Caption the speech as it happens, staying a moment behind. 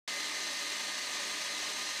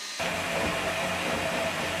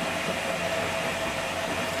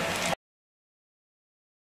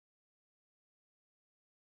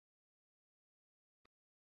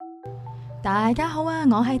大家好啊，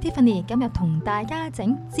我係 Tiffany， 今日同大家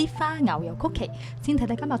整唧花牛油曲奇。先睇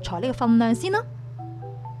睇今日材料嘅份量先啦。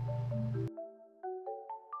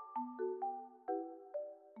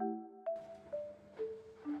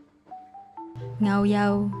牛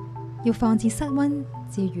油要放置室溫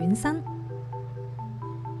至軟身。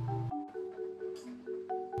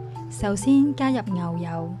首先加入牛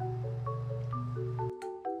油、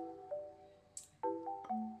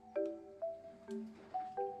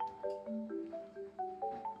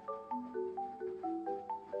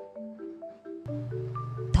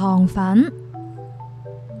糖粉、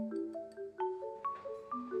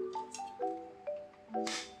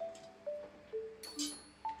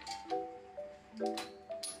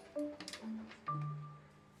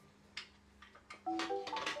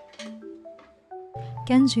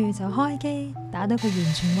跟住就開機打到佢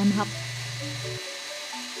完全混合，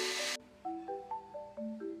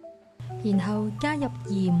然後加入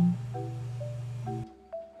鹽，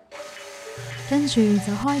跟住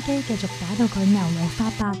就開機繼續打到佢牛油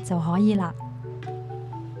發白就可以啦。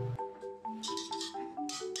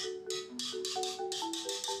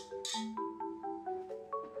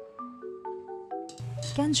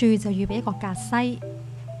跟住就預備一個格篩，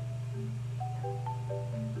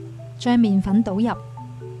將麵粉倒入，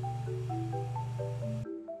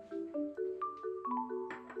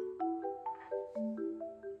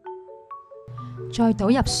再倒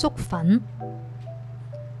入粟粉，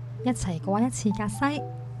一齊過一次格篩。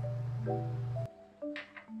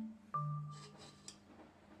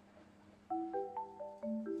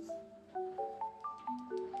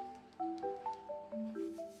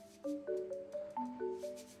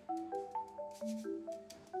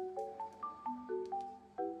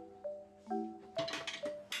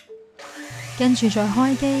跟住再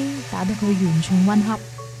開機，打到佢完全混合。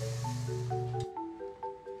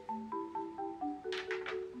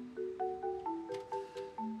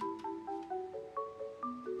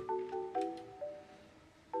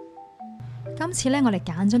今次呢，我哋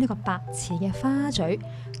揀咗呢個白瓷嘅花嘴，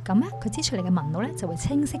咁呢，佢擠出嚟嘅紋路呢就會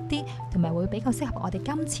清晰啲，同埋會比較適合我哋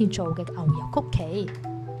今次做嘅牛油曲奇。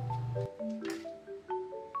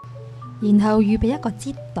然後預備一個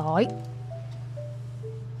擠袋。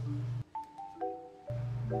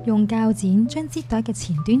用鉸剪將擠袋嘅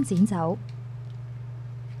前端剪走，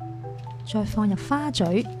再放入花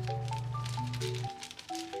嘴，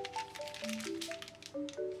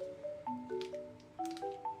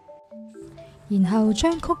然後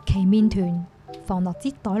將曲奇麵團放落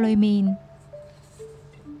擠袋裏面。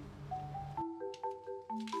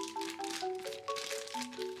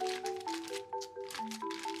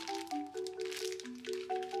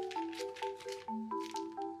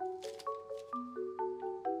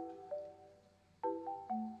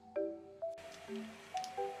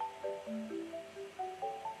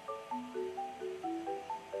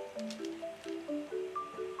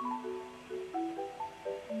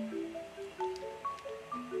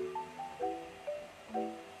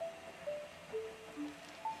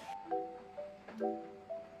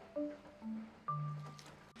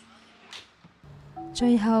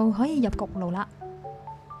最後可以入焗爐啦。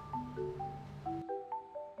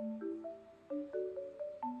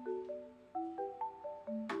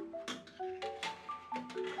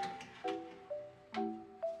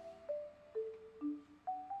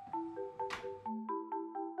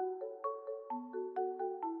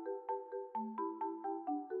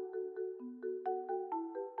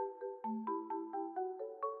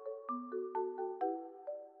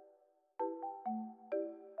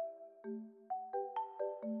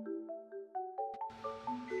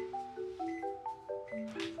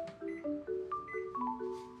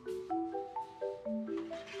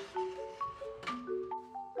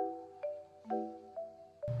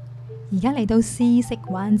而家嚟到試食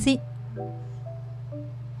環節，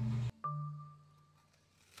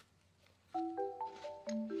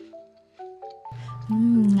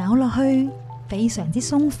咬落去非常之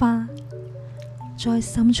鬆化，再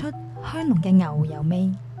滲出香濃嘅牛油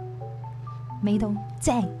味，味道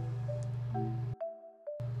正。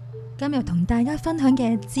今日同大家分享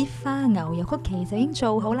嘅唧花牛油曲奇就已經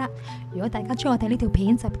做好啦。如果大家中意我哋呢條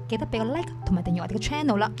片，就記得俾個 like 同埋訂閱我哋嘅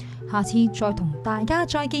channel 啦。下次再同大家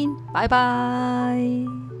再見，拜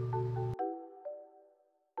拜。